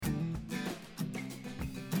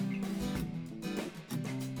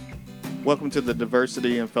Welcome to the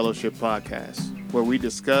Diversity and Fellowship Podcast, where we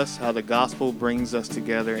discuss how the gospel brings us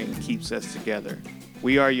together and keeps us together.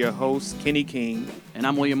 We are your hosts, Kenny King. And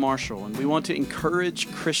I'm William Marshall, and we want to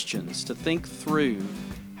encourage Christians to think through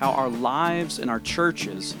how our lives and our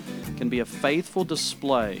churches can be a faithful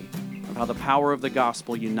display of how the power of the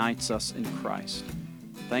gospel unites us in Christ.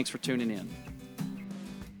 Thanks for tuning in.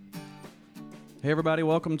 Hey everybody,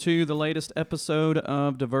 welcome to the latest episode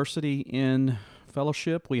of Diversity in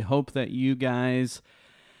Fellowship. We hope that you guys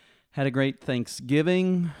had a great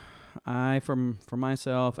Thanksgiving. I, for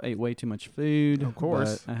myself, ate way too much food. Of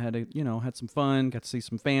course. But I had some fun, got to see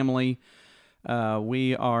some family.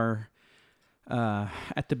 We are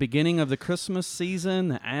at the beginning of the Christmas season,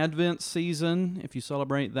 the Advent season, if you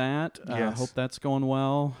celebrate that. I Yes. hope that's going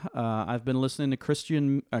well. I've been listening to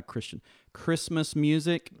Christmas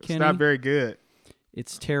music, Kenny. It's not very good.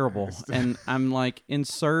 It's terrible. And I'm like in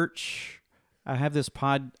search. I have this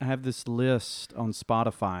list on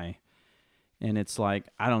Spotify, and it's like,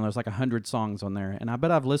 I don't know, there's like 100 songs on there. And I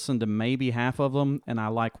bet I've listened to maybe half of them, and I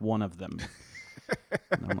like one of them.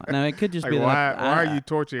 And I'm like, no, it could just be why that. are you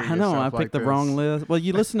torturing I know, yourself I picked like the this? wrong list. Well,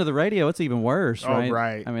 you listen to the radio, it's even worse, Oh, right?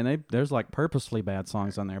 right. I mean, there's like purposely bad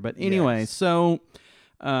songs on there. But anyway, Yes. so,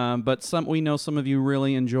 but we know some of you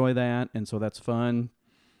really enjoy that, and so that's fun.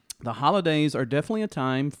 The holidays are definitely a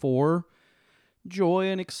time for joy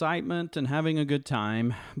and excitement and having a good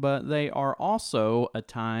time, but they are also a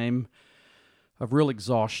time of real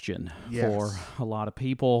exhaustion Yes. for a lot of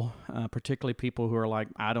people, particularly people who are like,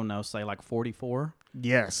 I don't know, say like 44.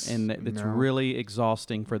 Yes. And it's No. really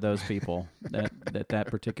exhausting for those people at that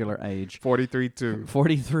particular age. 43 too.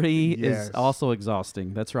 43 Yes. is also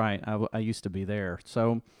exhausting. That's right. I used to be there.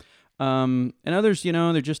 So, and others,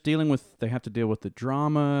 they're just they have to deal with the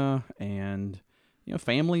drama and,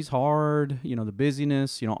 family's hard, the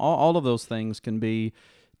busyness, all of those things can be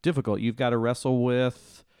difficult. You've got to wrestle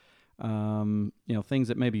with, things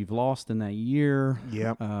that maybe you've lost in that year.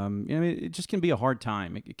 Yep. It just can be a hard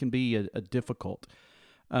time. It can be a difficult.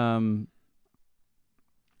 It's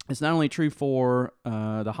not only true for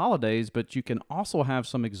the holidays, but you can also have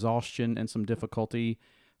some exhaustion and some difficulty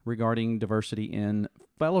regarding diversity in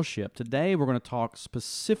fellowship. Today, we're going to talk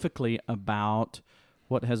specifically about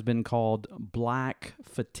what has been called Black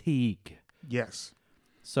fatigue. Yes.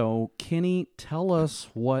 So, Kenny, tell us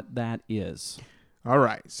what that is. All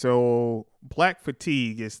right. So Black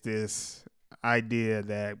fatigue is this idea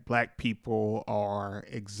that Black people are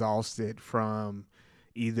exhausted from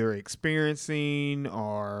either experiencing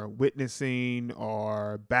or witnessing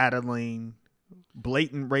or battling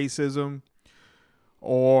blatant racism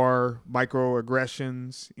or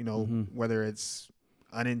microaggressions, whether it's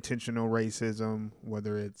unintentional racism,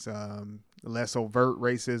 whether it's less overt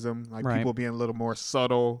racism, like Right. people being a little more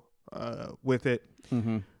subtle with it.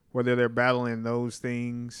 Mm-hmm. Whether they're battling those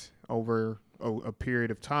things over a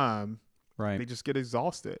period of time, Right. they just get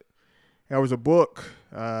exhausted. There was a book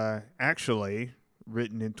actually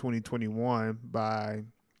written in 2021 by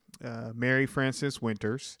Mary Frances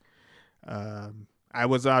Winters. I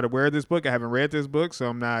was not aware of this book. I haven't read this book, so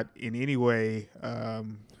I'm not in any way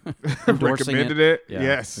Endorsing recommended it. Yeah.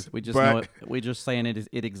 Yes. We just but know it. We're just saying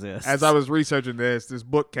it exists. as I was researching this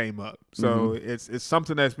book came up. So Mm-hmm. it's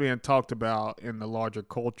something that's being talked about in the larger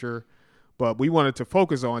culture. But we wanted to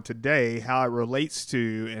focus on today how it relates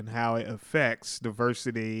to and how it affects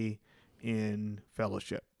diversity in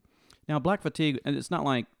fellowship. Now, Black fatigue, and it's not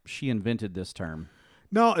like she invented this term.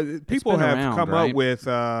 No, people been have around, come right? up with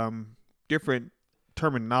different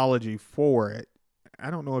terminology for it. I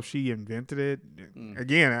don't know if she invented it.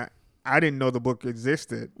 Again, I didn't know the book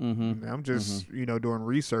existed. Mm-hmm. I'm just, doing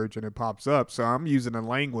research and it pops up. So I'm using the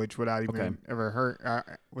language without even Okay.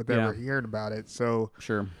 ever hearing about it. So,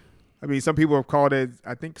 Sure. I mean, some people have called it,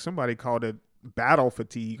 I think somebody called it battle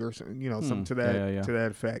fatigue or something, something to that, Yeah. to that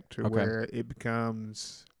effect, to Okay. where it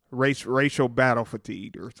becomes racial battle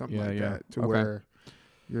fatigue or something Yeah, like yeah. that, to Okay. where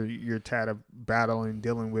you're tired of battling,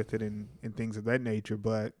 dealing with it and things of that nature.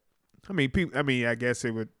 But I mean, I guess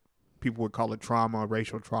people would call it trauma,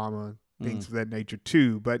 racial trauma, things of that nature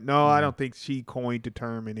too. But no, I don't think she coined the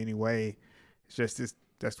term in any way. It's just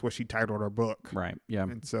that's what she titled her book. Right. Yeah.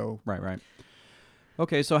 And so, Right.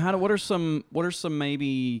 Okay. So what are some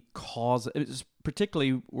maybe causes?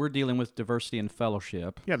 Particularly, we're dealing with diversity and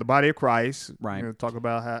fellowship. yeah, the body of Christ. Right. Talk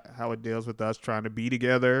about how it deals with us trying to be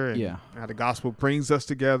together and Yeah. how the gospel brings us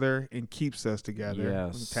together and keeps us together.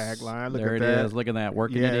 Yes. The tagline. Look there at it that. is. Look at that.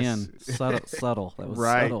 Working Yes. it in. Subtle. That was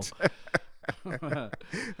Right. subtle.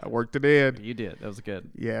 I worked it in. You did. That was good.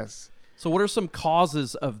 Yes. So what are some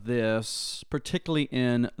causes of this, particularly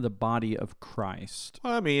in the body of Christ?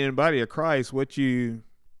 Well, I mean, in the body of Christ, what you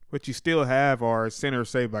what you still have are sinners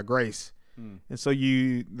saved by grace. And so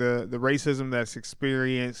the racism that's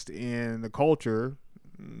experienced in the culture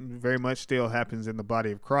very much still happens in the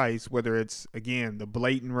body of Christ, whether it's, again, the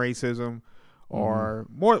blatant racism or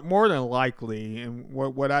more than likely, and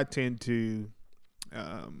what I tend to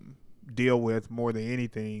deal with more than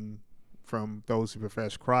anything from those who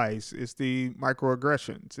profess Christ is the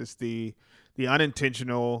microaggressions. It's the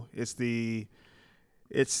unintentional, it's the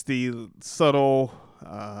subtle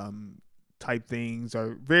type things,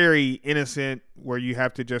 are very innocent, where you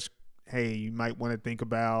have to just, hey, you might want to think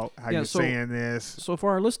about how you're saying this. So for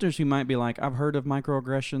our listeners who might be like, I've heard of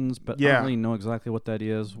microaggressions, but I don't really know exactly what that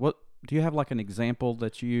is. What do you have, like an example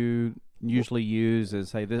that you usually use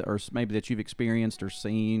as, hey, this, or maybe that you've experienced or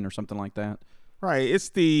seen or something like that? Right. It's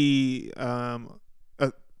the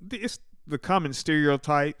common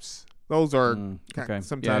stereotypes. Those are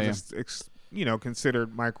sometimes it's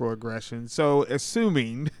considered microaggressions. So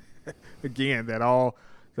assuming again that all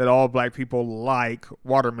black people like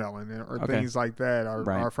watermelon or things like that,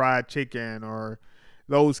 or fried chicken, or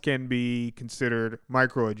those can be considered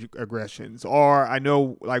microaggressions. Or I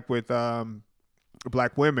know, like with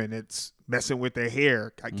black women, it's messing with their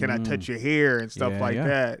hair. Can I touch your hair and stuff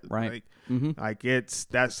that? Right.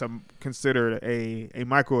 That's considered a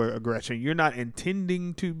microaggression. You're not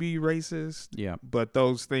intending to be racist, but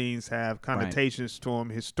those things have connotations to them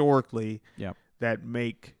historically that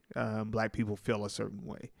make black people feel a certain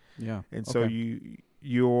way. Yeah. And so you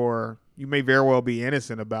may very well be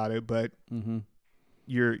innocent about it, but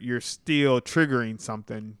you're still triggering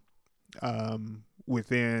something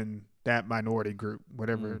within that minority group,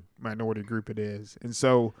 whatever minority group it is. And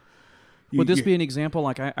so would this be an example?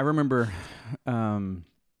 Like I remember, I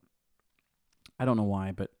don't know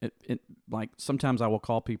why, but it like sometimes I will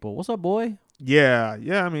call people, "What's up, boy?" Yeah.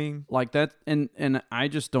 I mean, like that, and I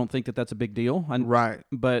just don't think that that's a big deal. Right.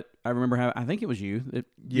 But I remember I think it was you.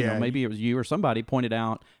 Maybe it was you or somebody pointed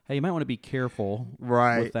out, "Hey, you might want to be careful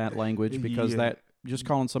with that language, because that just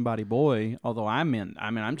calling somebody boy." Although I'm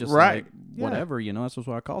just like whatever, that's what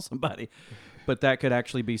I call somebody. But that could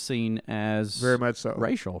actually be seen as very much so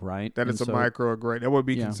racial, right? That it's a microaggression. That would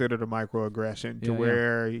be considered a microaggression to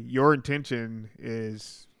where your intention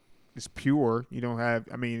is pure. You don't have.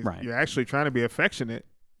 I mean, you're actually trying to be affectionate,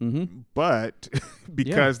 but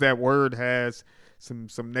because that word has some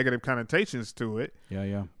negative connotations to it,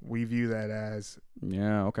 we view that as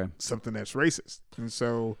something that's racist. And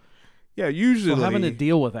so, usually having to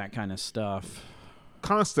deal with that kind of stuff.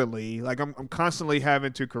 Constantly, like I'm constantly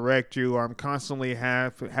having to correct you, or I'm constantly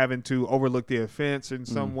having to overlook the offense in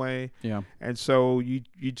some way. Yeah. And so you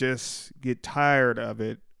just get tired of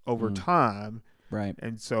it over time. Right.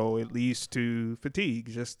 And so it leads to fatigue,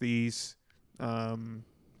 just these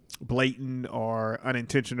blatant or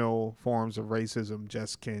unintentional forms of racism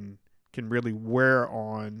just can really wear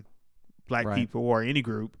on black people or any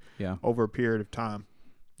group over a period of time.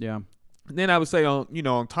 Yeah. And then I would say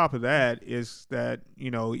on top of that is that,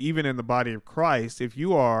 even in the body of Christ, if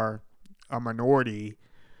you are a minority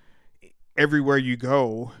everywhere you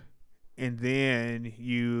go, and then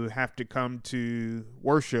you have to come to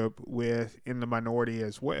worship in the minority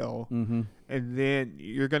as well, and then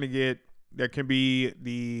you're going to get, there can be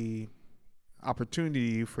the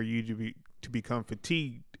opportunity for you to become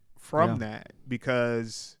fatigued from that,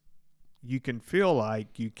 because you can feel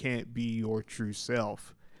like you can't be your true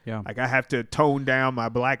self. Yeah. Like I have to tone down my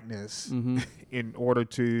blackness in order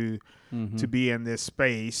to be in this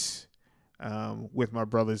space with my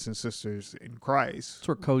brothers and sisters in Christ. That's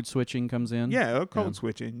where code switching comes in. Yeah, code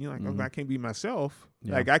switching. You're like, okay, I can't be myself.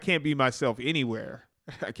 Yeah. Like I can't be myself anywhere.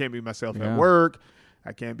 I can't be myself at work.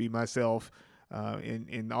 I can't be myself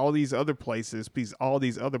in all these other places, all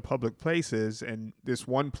these other public places, and this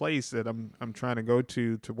one place that I'm trying to go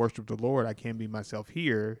to worship the Lord, I can't be myself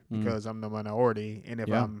here because I'm the minority. And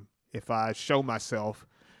if I show myself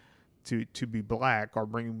to be black, or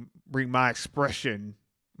bring my expression,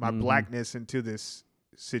 my blackness into this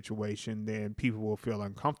situation, then people will feel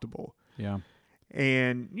uncomfortable. Yeah.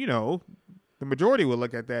 And, the majority will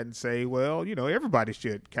look at that and say, well, everybody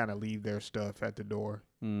should kind of leave their stuff at the door.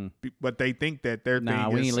 But they think that their thing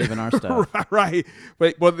is... we ain't leaving our stuff. Right.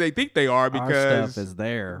 But they think they are, because... our stuff is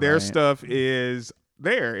there. Their stuff is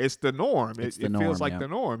there. It's the norm. It feels like the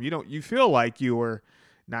norm. You feel like you are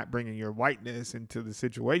not bringing your whiteness into the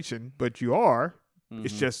situation, but you are.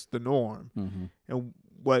 It's just the norm. And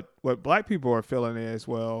what black people are feeling is,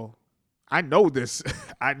 well, I know this.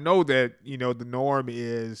 I know that, the norm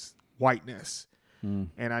is whiteness.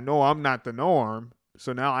 And I know I'm not the norm.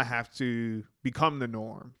 So now I have to become the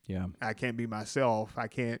norm. Yeah. I can't be myself. I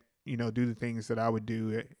can't, do the things that I would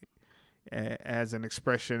do as an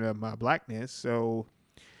expression of my blackness. So,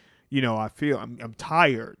 I feel I'm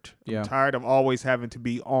tired. Yeah. I'm tired of always having to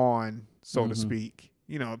be on, so to Mhm. speak.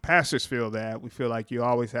 Pastors feel that. We feel like you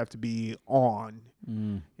always have to be on.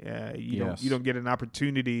 Mm. Yeah, Yes. you don't get an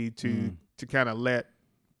opportunity to Mm. kind of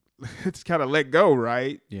let go,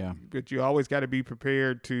 right? Yeah. But you always got to be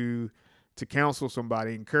prepared to counsel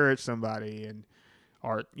somebody, encourage somebody,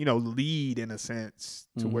 or lead in a sense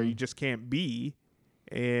to where you Mhm. just can't be.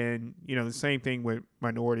 And the same thing with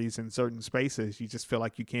minorities in certain spaces. You just feel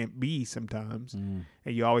like you can't be sometimes, Mm.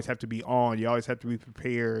 and you always have to be on. You always have to be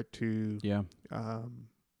prepared to Yeah.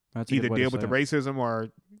 That's a either good way to deal with say the it. racism or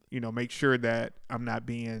make sure that I'm not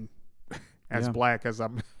being as Yeah. black as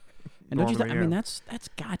I'm And don't you think? normally I mean, am. that's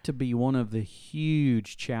got to be one of the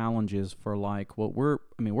huge challenges for like what we're.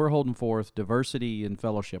 I mean, we're holding forth diversity and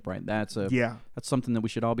fellowship, right? That's Yeah, something that we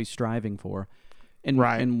should all be striving for, and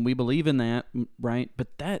Right. and we believe in that, right?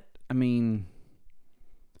 But that, I mean,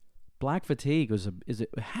 black fatigue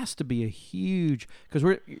it has to be a huge because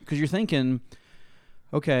you're thinking,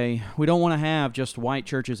 okay, we don't want to have just white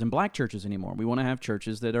churches and black churches anymore. We want to have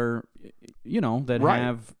churches that are, that Right.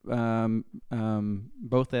 have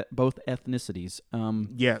both ethnicities.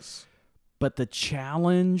 yes, But the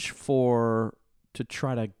challenge to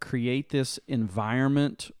try to create this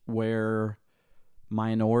environment where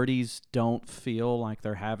minorities don't feel like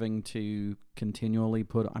they're having to continually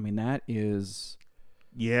that is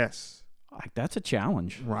yes, like that's a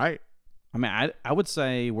challenge. right, I mean, I would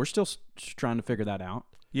say we're still trying to figure that out.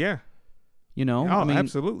 yeah. Oh, Oh, I mean,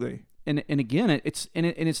 absolutely. and again, it's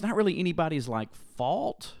not really anybody's like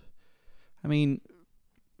fault. I mean,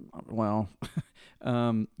 well,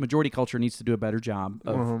 majority culture needs to do a better job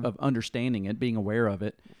of understanding it, being aware of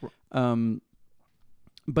it.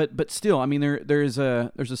 But still, I mean, there's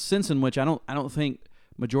a sense in which I don't think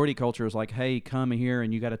majority culture is like, hey, come here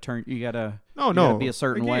and you got to be a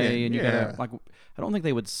certain way and you got to like. I don't think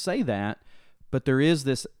they would say that, but there is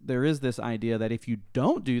this idea that if you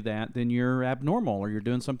don't do that, then you're abnormal or you're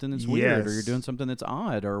doing something that's weird or you're Yes. doing something that's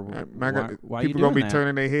odd or why are you people doing gonna be that?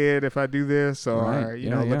 turning their head if I do this, or Right.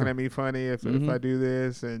 Yeah, looking yeah. at me funny if Mhm. I do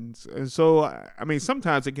this, and so I mean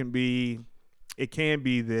sometimes it can be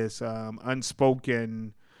this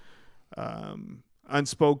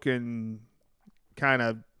unspoken kind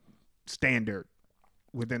of standard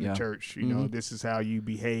within the Yeah. church. Mhm. This is how you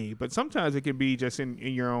behave, but sometimes it can be just in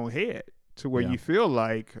your own head to where Yeah. you feel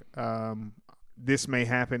like this may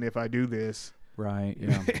happen if I do this. Right.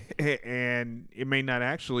 Yeah. And it may not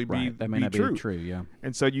actually be Right. That may not true. be true. Yeah.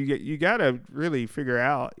 And so you got to really figure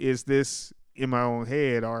out, is this in my own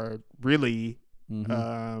head or really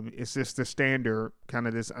is this the standard, kind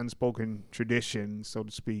of this unspoken tradition, so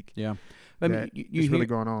to speak, Yeah. I mean, that you is really hear,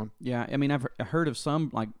 going on? yeah. I mean, I've heard of some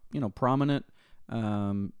like prominent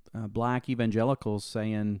black evangelicals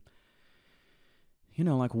saying,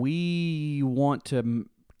 like we want to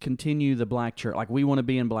continue the black church. Like we want to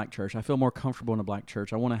be in black church. I feel more comfortable in a black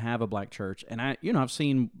church. I want to have a black church. And I've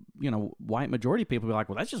seen, white majority people be like,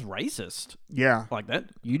 well, that's just racist. Yeah. Like that,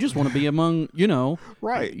 you just want to be among,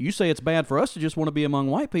 Right. You say it's bad for us to just want to be among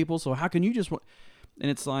white people. So how can you just want? And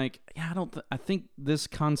it's like, yeah, I think this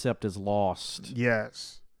concept is lost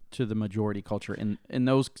Yes. to the majority culture in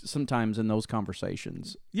those sometimes in those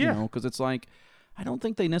conversations. Yeah. Because it's like, I don't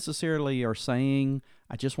think they necessarily are saying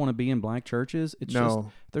I just want to be in black churches. It's just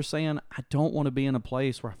they're saying I don't want to be in a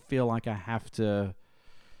place where I feel like I have to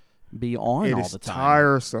be on all the time. It's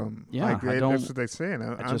tiresome. Yeah, that's what they're saying.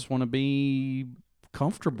 I just want to be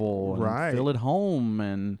comfortable and feel at home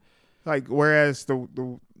and like. Whereas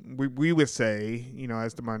we would say,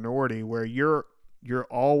 as the minority, where you're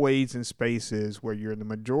always in spaces where you're the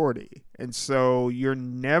majority, and so you're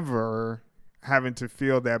never having to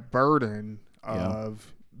feel that burden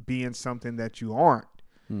of being something that you aren't.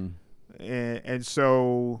 And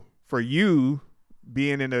so for you,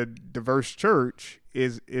 being in a diverse church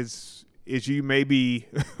is you maybe,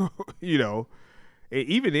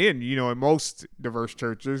 even in most diverse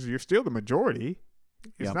churches, you're still the majority.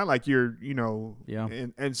 It's not like you're,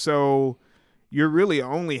 and so you're really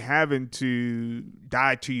only having to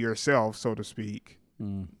die to yourself, so to speak,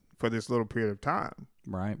 for this little period of time.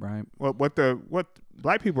 Right. What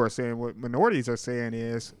black people are saying, what minorities are saying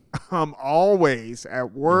is, I'm always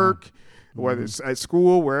at work, whether it's at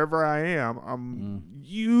school, wherever I am, I'm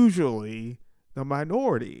usually the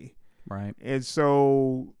minority. Right. And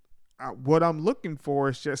so what I'm looking for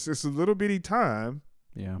is just this little bitty time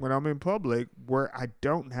when I'm in public where I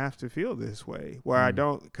don't have to feel this way, where I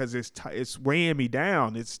don't, because it's weighing me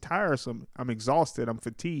down. It's tiresome. I'm exhausted. I'm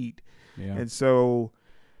fatigued. Yeah. And so,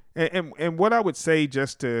 and what I would say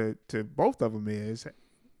just to both of them is,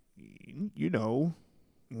 you know,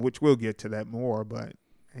 which we'll get to that more, but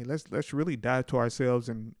hey, let's really die to ourselves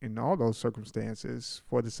in all those circumstances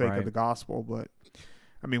for the sake of the gospel. But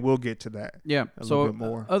I mean, we'll get to that. Yeah. A so little bit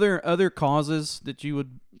more. Other causes that you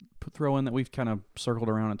would throw in that we've kind of circled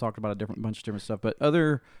around and talked about a bunch of different stuff, but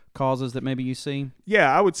other causes that maybe you see?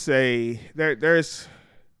 Yeah, I would say there's.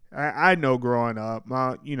 I know growing up,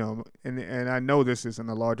 and I know this isn't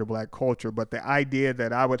a larger black culture, but the idea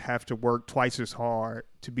that I would have to work twice as hard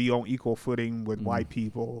to be on equal footing with white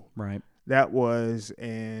people, right? That was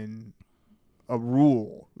a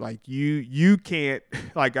rule. Like you can't.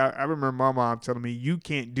 Like I remember my mom telling me, you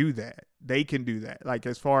can't do that. They can do that. Like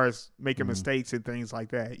as far as making mistakes and things like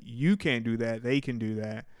that, you can't do that. They can do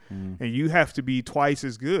that, and you have to be twice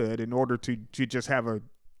as good in order to just have a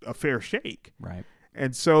fair shake, right?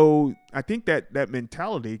 And so I think that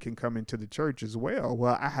mentality can come into the church as well.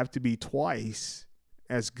 Well, I have to be twice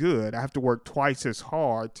as good. I have to work twice as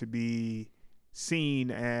hard to be seen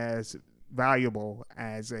as valuable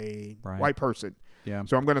as a white person. Yeah.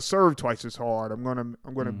 So I'm going to serve twice as hard. I'm going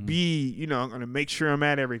to be, I'm going to make sure I'm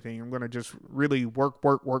at everything. I'm going to just really work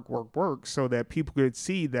so that people could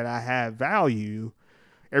see that I have value.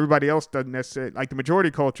 Everybody else doesn't necessarily, like the majority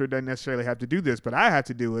culture doesn't necessarily have to do this, but I have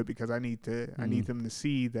to do it because I need them to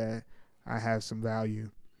see that I have some value.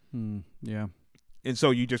 Yeah. And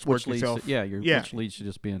so you just work yourself. Which leads to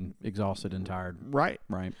just being exhausted and tired. Right.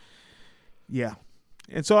 Right. Yeah.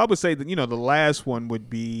 And so I would say that, the last one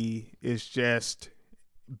is just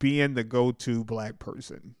being the go-to black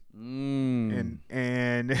person. And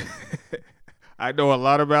I know a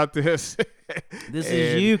lot about this. This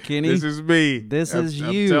is you, Kenny. This is me.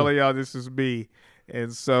 I'm telling y'all, this is me.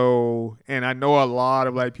 And so, and I know a lot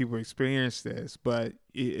of black people experience this, but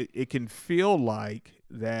it can feel like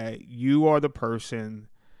that you are the person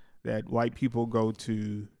that white people go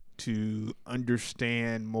to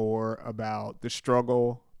understand more about the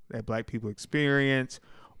struggle that black people experience,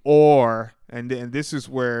 and this is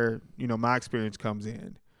where, my experience comes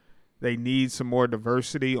in. They need some more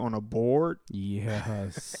diversity on a board.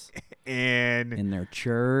 Yes. And in their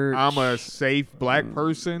church. I'm a safe black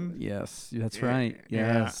person. Yes, that's right.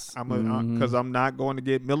 Yes. Because I'm not going to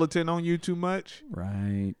get militant on you too much.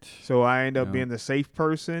 Right. So I end up being the safe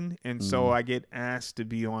person. And so I get asked to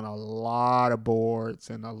be on a lot of boards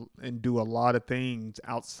and do a lot of things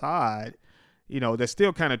outside, that's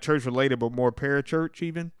still kind of church related, but more parachurch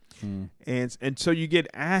even. And so you get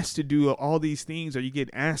asked to do all these things, or you get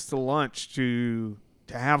asked to lunch to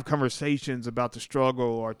have conversations about the struggle,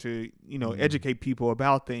 or to educate people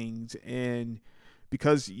about things. And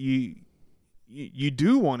because you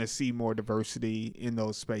do want to see more diversity in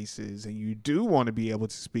those spaces, and you do want to be able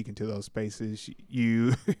to speak into those spaces,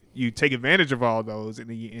 you take advantage of all those, and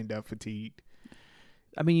then you end up fatigued.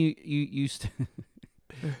 I mean,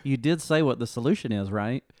 you did say what the solution is,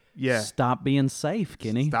 right? Yeah. Stop being safe,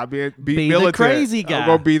 Kenny. Stop be the crazy guy. I'm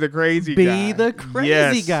gonna be the crazy guy. Be the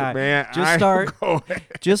crazy guy. Man,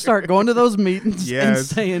 just start going to those meetings and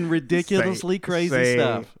saying ridiculously crazy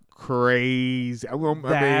stuff. Crazy.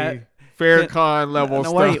 Farrakhan level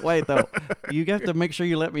stuff. Wait though. You have to make sure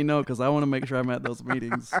you let me know, because I want to make sure I'm at those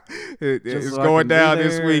meetings. It's going down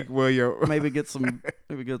this week, William. maybe get some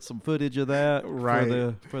footage of that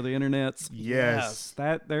for the internets. Yes.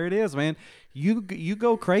 There it is, man. You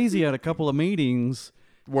go crazy at a couple of meetings.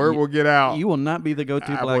 Word will get out. You will not be the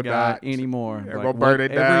go-to black guy anymore. We're gonna burn it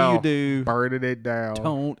down. Whatever you do, burning it down.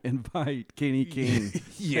 Don't invite Kenny King.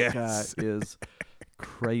 Yes. That guy is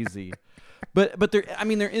crazy. But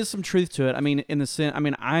there is some truth to it. I mean, in the sense,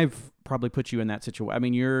 I've probably put you in that situation. I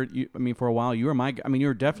mean, for a while you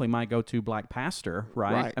were definitely my go-to black pastor,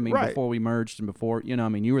 right? Before we merged, and before,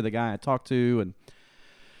 you were the guy I talked to,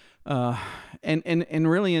 and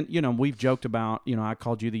really, we've joked about, I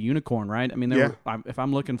called you the unicorn, right? I mean, if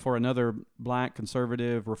I'm looking for another black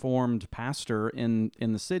conservative reformed pastor in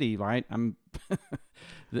the city, right?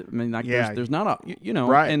 There's not a,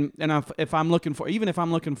 right. And if I'm looking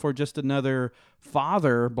for just another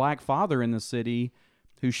black father in the city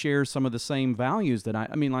who shares some of the same values that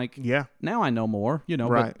now I know more,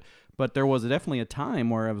 right. But there was definitely a time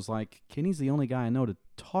where I was like, Kenny's the only guy I know to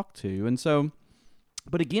talk to. And so,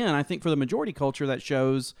 but again, I think for the majority culture that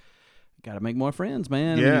shows, you got to make more friends,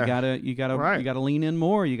 man. Yeah. You got to lean in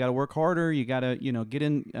more. You got to work harder. You got to, get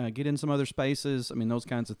in some other spaces. Those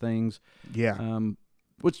kinds of things. Yeah.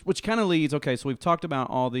 Which kind of leads. Okay, so we've talked about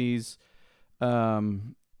all these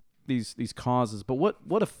causes, but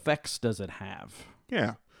what effects does it have?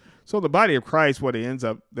 Yeah. So the body of Christ, what it ends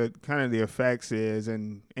up, the effects is,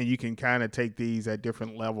 and you can kind of take these at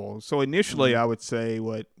different levels. So initially, I would say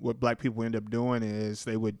what black people end up doing is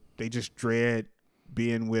they just dread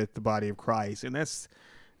being with the body of Christ, and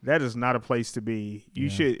that is not a place to be.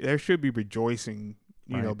 There should be rejoicing,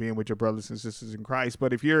 being with your brothers and sisters in Christ.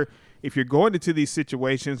 But if you're going into these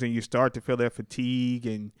situations and you start to feel that fatigue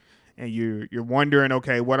and you're wondering,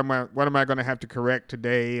 okay, what am I going to have to correct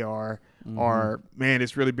today, or man,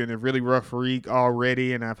 it's really been a really rough week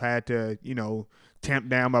already, and I've had to tamp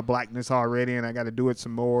down my blackness already, and I got to do it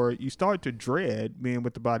some more. You start to dread being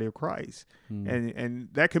with the body of Christ, and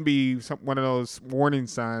that can be one of those warning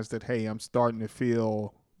signs that, hey, I'm starting to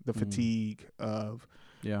feel the fatigue of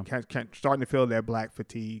starting to feel that black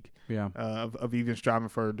fatigue of even striving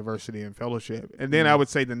for diversity and fellowship. And then I would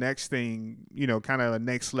say the next thing, kind of a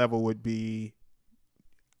next level would be,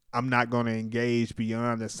 I'm not going to engage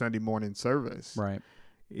beyond the Sunday morning service. Right.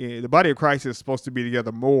 The body of Christ is supposed to be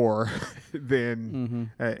together more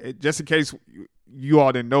than just in case you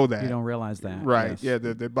all didn't know that. You don't realize that. Right. Yes. Yeah.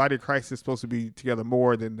 The body of Christ is supposed to be together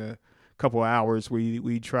more than the couple of hours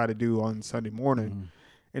we try to do on Sunday morning.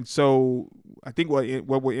 And so I think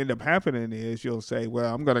what will end up happening is you'll say,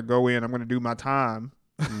 well, I'm going to go in, I'm going to do my time.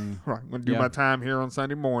 Right. I'm going to do my time here on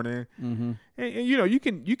Sunday morning. And you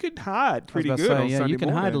can hide pretty good on Sunday morning. You can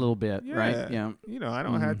hide a little bit, right? Yeah. I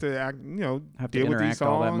don't have to act, have deal to with these songs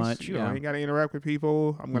all that much. I ain't got to interact with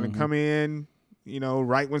people. I'm going to come in,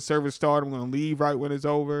 right when service starts. I'm going to leave right when it's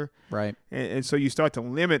over. Right. And so you start to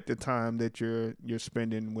limit the time that you're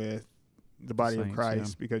spending with the body of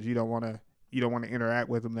Christ because you don't want to interact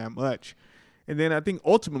with them that much. And then I think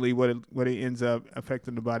ultimately what it ends up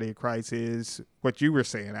affecting the body of Christ is what you were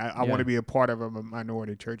saying. I want to be a part of a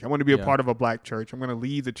minority church. I want to be a part of a black church. I'm going to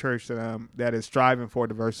leave the church that is striving for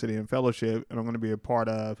diversity and fellowship, and I'm going to be a part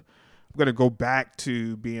of. I'm going to go back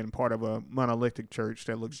to being part of a monolithic church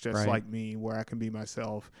that looks just like me, where I can be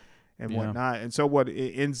myself and whatnot. And so what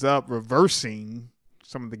it ends up reversing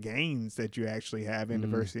some of the gains that you actually have in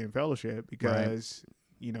diversity and fellowship because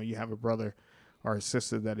you have a brother or a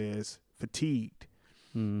sister that is fatigued.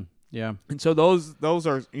 Yeah. And so those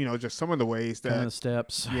are, just some of the ways that kind of the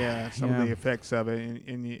steps. Yeah. Some of the effects of it.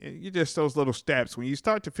 And you just those little steps. When you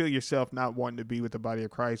start to feel yourself not wanting to be with the body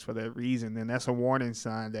of Christ for that reason, then that's a warning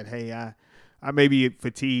sign that, hey, I may be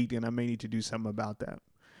fatigued and I may need to do something about that.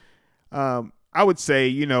 I would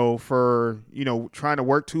say, for, trying to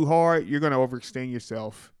work too hard, you're going to overextend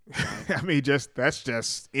yourself. I mean, that's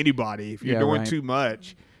just anybody. If you're doing too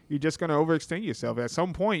much, you're just going to overextend yourself. At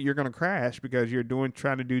some point, you're going to crash because you're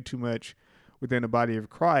trying to do too much within the body of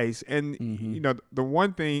Christ. And, the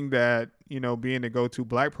one thing that, being a go-to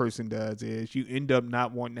black person does is you end up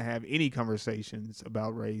not wanting to have any conversations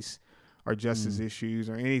about race or justice issues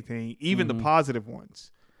or anything, even the positive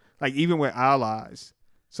ones, like even with allies.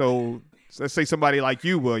 So let's say somebody like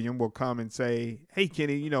you, William, will come and say, hey,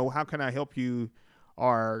 Kenny, how can I help you?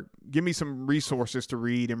 Or give me some resources to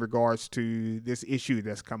read in regards to this issue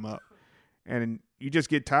that's come up. And you just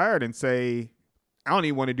get tired and say, I don't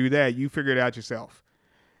even want to do that. You figure it out yourself.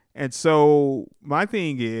 And so my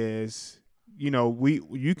thing is,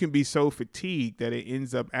 you can be so fatigued that it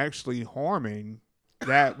ends up actually harming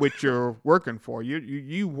that which you're working for.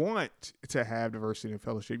 You want to have diversity and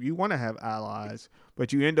fellowship. You want to have allies,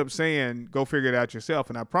 but you end up saying, go figure it out yourself.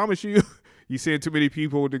 And I promise you, you send too many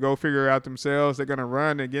people to go figure it out themselves, they're going to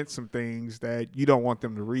run against some things that you don't want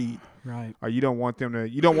them to read. Right. Or you don't want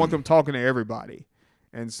them talking to everybody.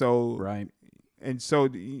 And so, and so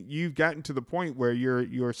you've gotten to the point where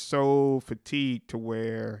you're so fatigued to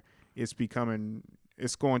where it's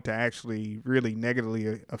going to actually really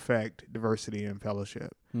negatively affect diversity and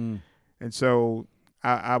fellowship. And so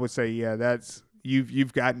I would say, that's,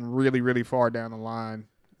 you've gotten really, really far down the line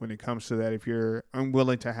when it comes to that. If you're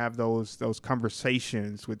unwilling to have those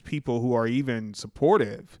conversations with people who are even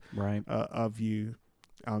supportive of you,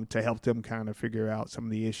 to help them kind of figure out some of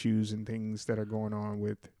the issues and things that are going on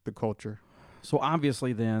with the culture. So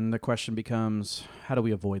obviously then the question becomes, how do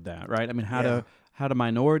we avoid that, right? I mean, how do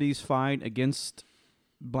minorities fight against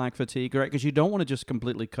black fatigue, right? Because you don't want to just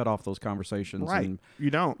completely cut off those conversations. Right. And,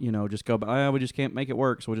 you don't. Just go, we just can't make it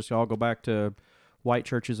work, so we'll just all go back to white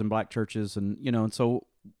churches and black churches. And, and so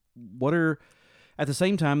at the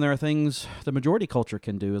same time, there are things the majority culture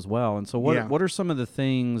can do as well. And so what are some of the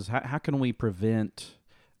things, how can we prevent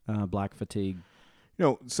black fatigue?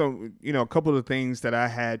 A couple of things that I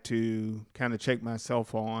had to kind of check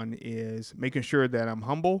myself on is making sure that I'm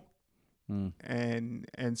humble. And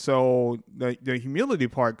so the humility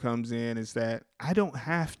part comes in is that I don't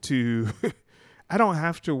have to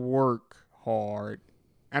work hard.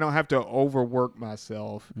 I don't have to overwork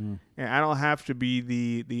myself, and I don't have to be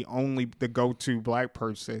the go-to black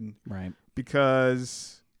person, right?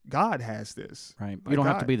 Because God has this. Right. You Like don't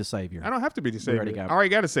have to God- be the savior. I don't have to be the You savior. already got- I already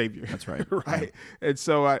got a savior. That's right. right. And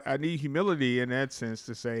so I need humility in that sense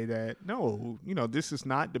to say that, no, this is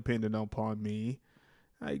not dependent upon me.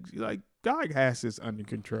 Like God has this under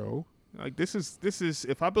control. Like this is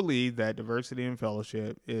if I believe that diversity and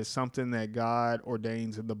fellowship is something that God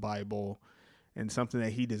ordains in the Bible and something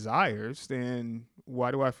that he desires, then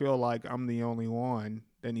why do I feel like I'm the only one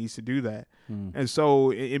that needs to do that? And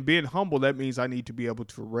so in being humble, that means I need to be able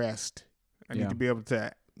to rest. I need to be able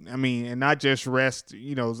to, and not just rest,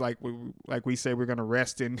 it's like we say we're going to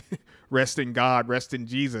rest in God, rest in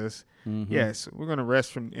Jesus. Mm-hmm. Yes, we're going to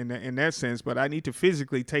rest in that sense, but I need to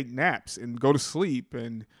physically take naps and go to sleep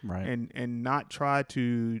and not try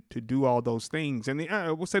to do all those things. And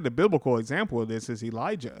we'll say the biblical example of this is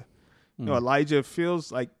Elijah. Elijah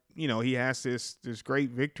feels like, he has this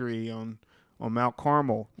great victory on Mount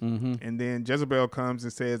Carmel. And then Jezebel comes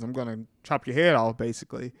and says, I'm going to chop your head off,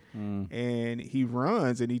 basically. And he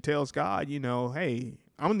runs and he tells God, hey,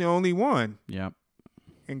 I'm the only one. Yep.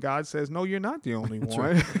 And God says, no, you're not the only one.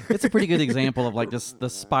 Right. It's a pretty good example of like the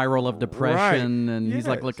spiral of depression. Right. And he's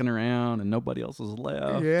like Yes. looking around and nobody else is left.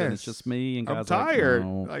 And Yes. it's just me. And I'm God's tired.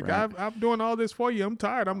 like, no. Right. I'm doing all this for you. I'm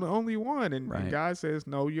tired. I'm the only one. And Right. God says,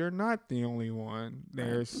 no, you're not the only one.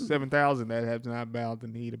 There's 7,000 that have not bowed the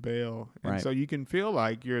knee to Baal. And Right. so you can feel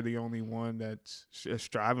like you're the only one that's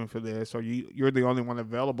striving for this, or you're the only one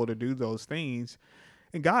available to do those things.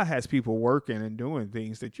 And God has people working and doing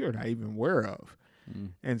things that you're not even aware of.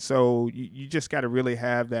 And so you just got to really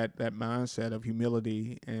have that mindset of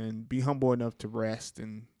humility and be humble enough to rest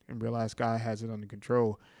and realize God has it under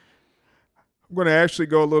control. I'm going to actually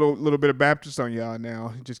go a little bit of Baptist on y'all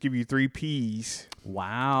now. Just give you 3 P's.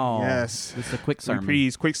 Wow. Yes. This is a quick 3 sermon.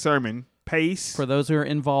 P's, quick sermon. Pace. For those who are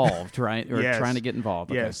involved, right? Or Yes. trying to get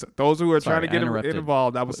involved. Okay. Yes. Those who are Sorry, trying to I get interrupted.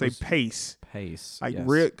 involved, I would say Was- pace. Pace. Like yes.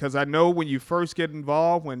 because I know when you first get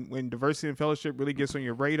involved, when diversity and fellowship really gets on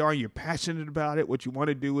your radar, you're passionate about it. What you want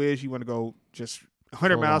to do is you want to go just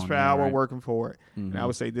 100 Full miles on, per yeah, hour right. working for it. And I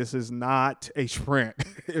would say this is not a sprint.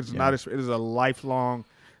 It's not. It is a lifelong.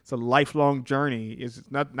 It's a lifelong journey. It's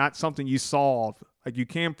not something you solve. Like you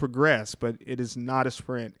can progress, but it is not a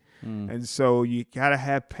sprint. And so you gotta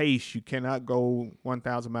have pace. You cannot go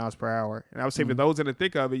 1,000 miles per hour. And I would say for those in the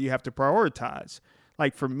thick of it, you have to prioritize.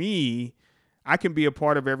 Like for me, I can be a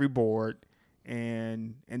part of every board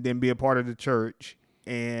and then be a part of the church,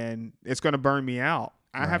 and it's going to burn me out.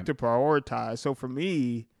 I have to prioritize. So for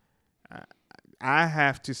me, I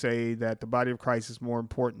have to say that the body of Christ is more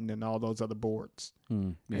important than all those other boards.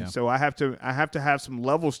 Yeah. And so I have to have some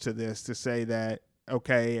levels to this to say that,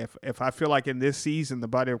 okay, if I feel like in this season the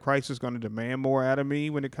body of Christ is going to demand more out of me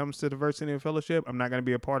when it comes to diversity and fellowship, I'm not going to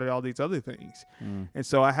be a part of all these other things. And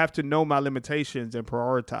so I have to know my limitations and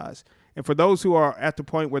prioritize. And for those who are at the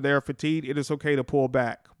point where they're fatigued, it is okay to pull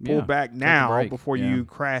back. Pull back now break. before you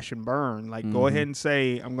crash and burn. Like go ahead and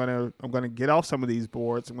say, I'm gonna get off some of these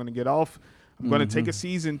boards. I'm gonna get off. I'm gonna take a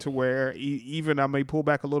season to where even I may pull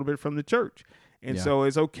back a little bit from the church. And so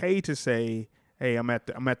it's okay to say, hey, I'm at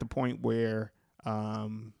the point where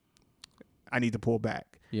I need to pull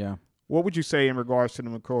back. Yeah. What would you say in regards to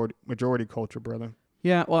the majority culture, brother?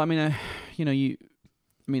 Yeah. Well, I mean,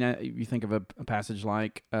 you think of a passage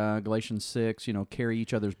like Galatians 6, carry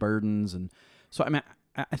each other's burdens. And so, I mean,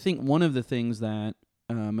 I think one of the things that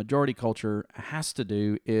majority culture has to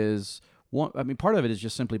do is, part of it is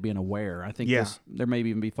just simply being aware. I think there may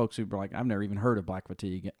even be folks who are like, I've never even heard of black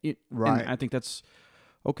fatigue. Right. And I think that's,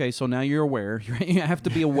 okay, so now you're aware. You have to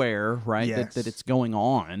be aware, right, Yes. that it's going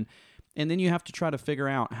on. And then you have to try to figure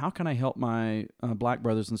out, how can I help my black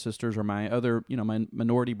brothers and sisters or my other, my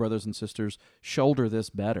minority brothers and sisters shoulder this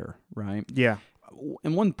better, right? Yeah.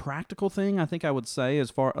 And one practical thing I think I would say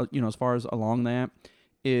as far as along that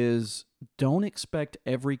is, don't expect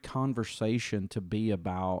every conversation to be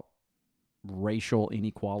about racial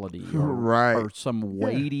inequality or some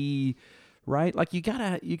weighty, right? Like you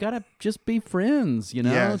gotta just be friends,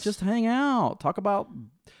 Yes. just hang out, talk about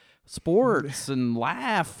sports and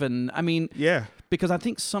laugh. And I mean, because I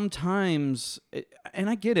think sometimes, and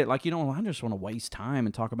I get it, like, I just want to waste time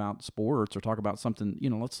and talk about sports or talk about something,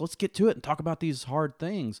 let's get to it and talk about these hard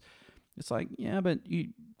things. It's like, yeah, but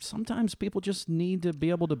sometimes people just need to be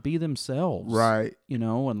able to be themselves, Right.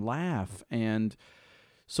 And laugh. And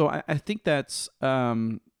so I think that's,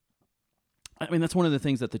 that's one of the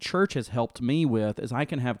things that the church has helped me with, is I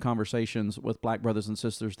can have conversations with black brothers and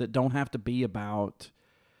sisters that don't have to be about,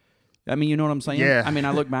 you know what I'm saying? Yeah.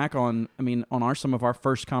 I look back on some of our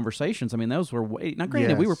first conversations. Those were now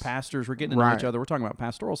granted, we were pastors, we're getting to know each other, we're talking about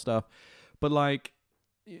pastoral stuff, but like,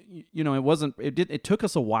 it wasn't. It took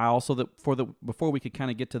us a while so that before we could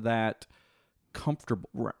kind of get to that comfortable,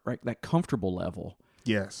 right, that comfortable level.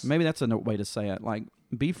 Yes. Maybe that's a way to say it. Like,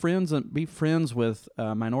 be friends with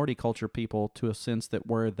minority culture people to a sense that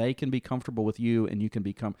where they can be comfortable with you and you can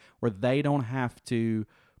become where they don't have to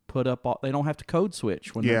they don't have to code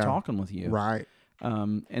switch when they're talking with you. Right.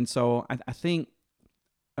 And so I think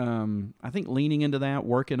leaning into that,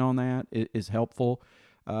 working on that is helpful.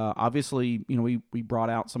 Obviously, we brought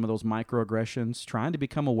out some of those microaggressions, trying to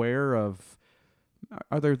become aware of,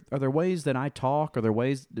 are there ways that I talk? Are there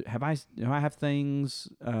ways, do I have things,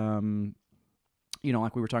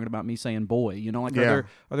 like we were talking about me saying boy, are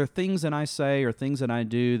there things that I say or things that I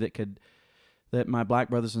do that my black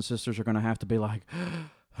brothers and sisters are going to have to be like,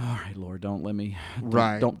 all right, Lord, don't be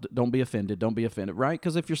offended. Don't be offended, right?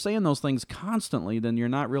 Because if you're saying those things constantly, then you're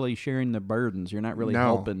not really sharing the burdens. You're not really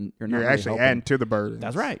helping. You're actually adding to the burdens.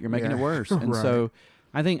 That's right. You're making it worse. And so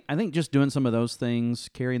I think just doing some of those things,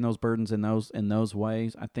 carrying those burdens in those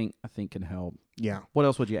ways, I think can help. Yeah. What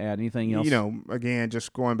else would you add? Anything else? Again,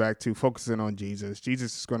 just going back to focusing on Jesus.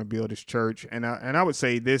 Jesus is going to build his church, and I would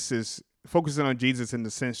say this is focusing on Jesus in the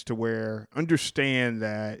sense to where understand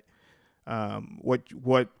that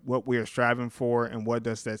what we are striving for, and what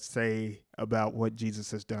does that say about what Jesus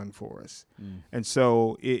has done for us. And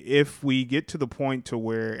so if we get to the point to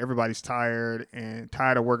where everybody's tired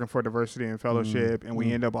of working for diversity and fellowship, and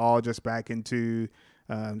we end up all just back into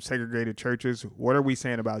segregated churches, what are we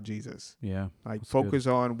saying about Jesus? Yeah, like focus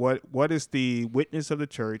on what is the witness of the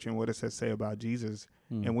church, and what does that say about Jesus?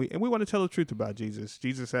 And we want to tell the truth about Jesus.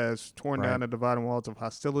 Jesus has torn down the dividing walls of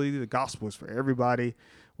hostility. The gospel is for everybody.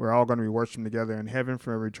 We're all going to be worshiping together in heaven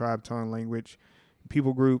from every tribe, tongue, language,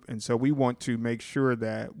 people group. And so we want to make sure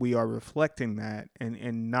that we are reflecting that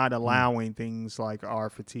and not allowing things like our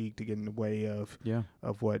fatigue to get in the way of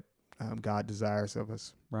what God desires of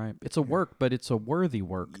us. Right. It's a work, but it's a worthy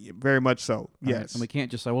work. Very much so. Yes. Right? And we can't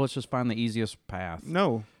just say, well, let's just find the easiest path.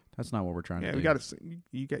 No. That's not what we're trying to do.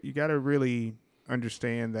 You got to really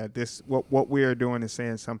understand that what we are doing is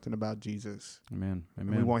saying something about Jesus. Amen.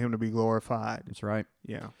 And we want him to be glorified. That's right.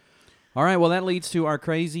 Yeah. All right. Well, that leads to our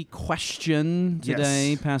crazy question today,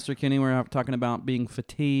 Yes. Pastor Kenny. We're talking about being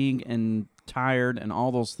fatigued and tired and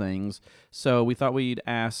all those things. So we thought we'd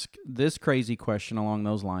ask this crazy question along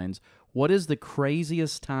those lines. What is the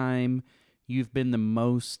craziest time you've been the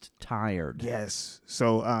most tired? Yes.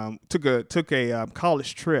 So took a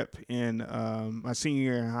college trip in my senior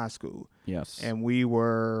year in high school. Yes. And we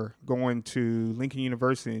were going to Lincoln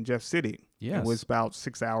University in Jeff City. Yes. It was about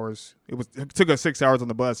 6 hours. It took us 6 hours on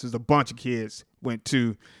the bus. There's a bunch of kids went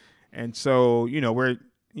to. And so, we're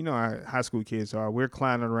how high school kids are. We're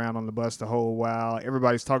climbing around on the bus the whole while.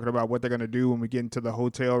 Everybody's talking about what they're going to do when we get into the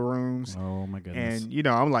hotel rooms. Oh my goodness. And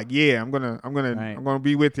I'm like, yeah, I'm going to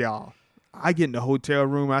be with y'all. I get in the hotel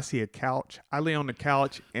room, I see a couch. I lay on the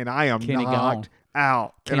couch and I am knocked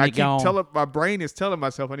out. And I keep my brain is telling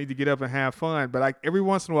myself I need to get up and have fun. But every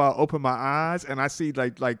once in a while I open my eyes and I see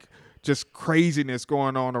like just craziness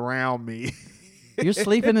going on around me. You're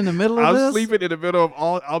sleeping in the middle of this? I'm sleeping in the middle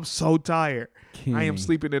of I'm so tired. I am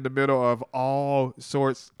sleeping in the middle of all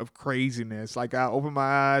sorts of craziness. Like I open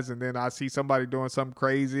my eyes and then I see somebody doing something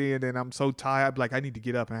crazy and then I'm so tired. Like I need to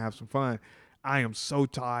get up and have some fun. I am so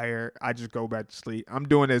tired. I just go back to sleep. I'm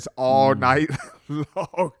doing this all night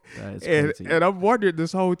long. That is crazy. And I'm wondering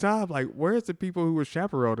this whole time, like, where's the people who were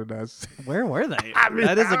chaperoning us? Where were they?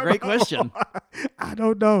 That is a great question. I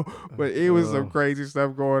don't know. But it was some crazy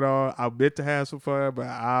stuff going on. I meant to have some fun, but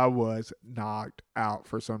I was knocked out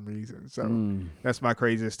for some reason. So that's my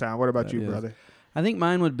craziest time. What about you, brother? I think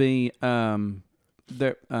mine would be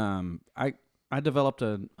I developed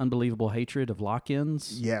an unbelievable hatred of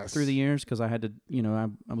lock-ins through the years because I had to,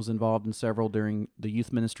 I was involved in several during the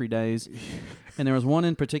youth ministry days. And there was one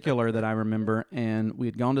in particular that I remember, and we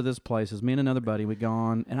had gone to this place. It was me and another buddy. We'd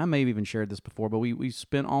gone, and I may have even shared this before, but we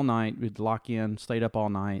spent all night. We'd lock in, stayed up all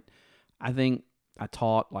night. I think I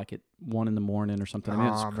taught like at 1 a.m. or something. I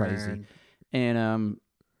mean, it's crazy. Man. And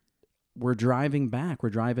we're driving back.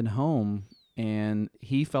 We're driving home, and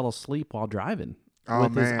he fell asleep while driving.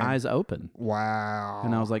 With his eyes open. Wow.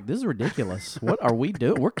 And I was like, this is ridiculous. What are we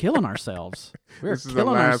doing? We're killing ourselves. We're this is killing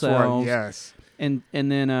the last ourselves. One. Yes. And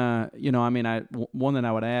then, one that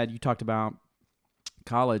I would add, you talked about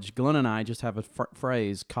college. Glenn and I just have a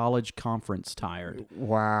phrase, college conference tired.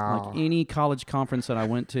 Wow. Like any college conference that I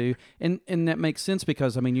went to. And that makes sense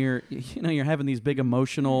because, you're having these big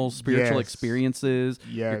emotional, spiritual experiences.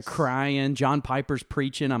 Yes. You're crying. John Piper's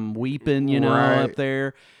preaching. I'm weeping, up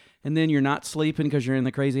there. and then you're not sleeping because you're in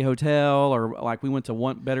the crazy hotel, or like we went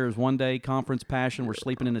to Better Is One Day Conference Passion. We're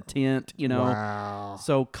sleeping in a tent, Wow.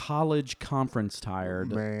 So college conference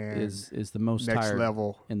tired is the most Next tired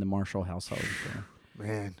level in the Marshall household. So.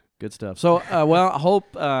 Man. Good stuff. So, I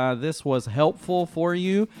hope this was helpful for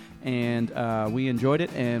you, and we enjoyed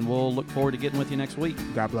it, and we'll look forward to getting with you next week.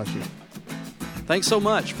 God bless you. Thanks so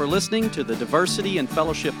much for listening to the Diversity and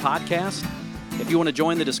Fellowship podcast. If you want to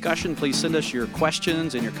join the discussion, please send us your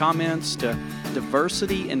questions and your comments to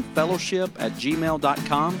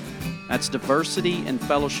diversityandfellowship@gmail.com. That's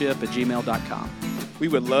diversityandfellowship@gmail.com. We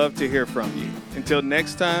would love to hear from you. Until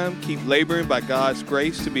next time, keep laboring by God's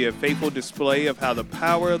grace to be a faithful display of how the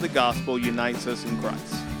power of the gospel unites us in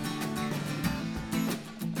Christ.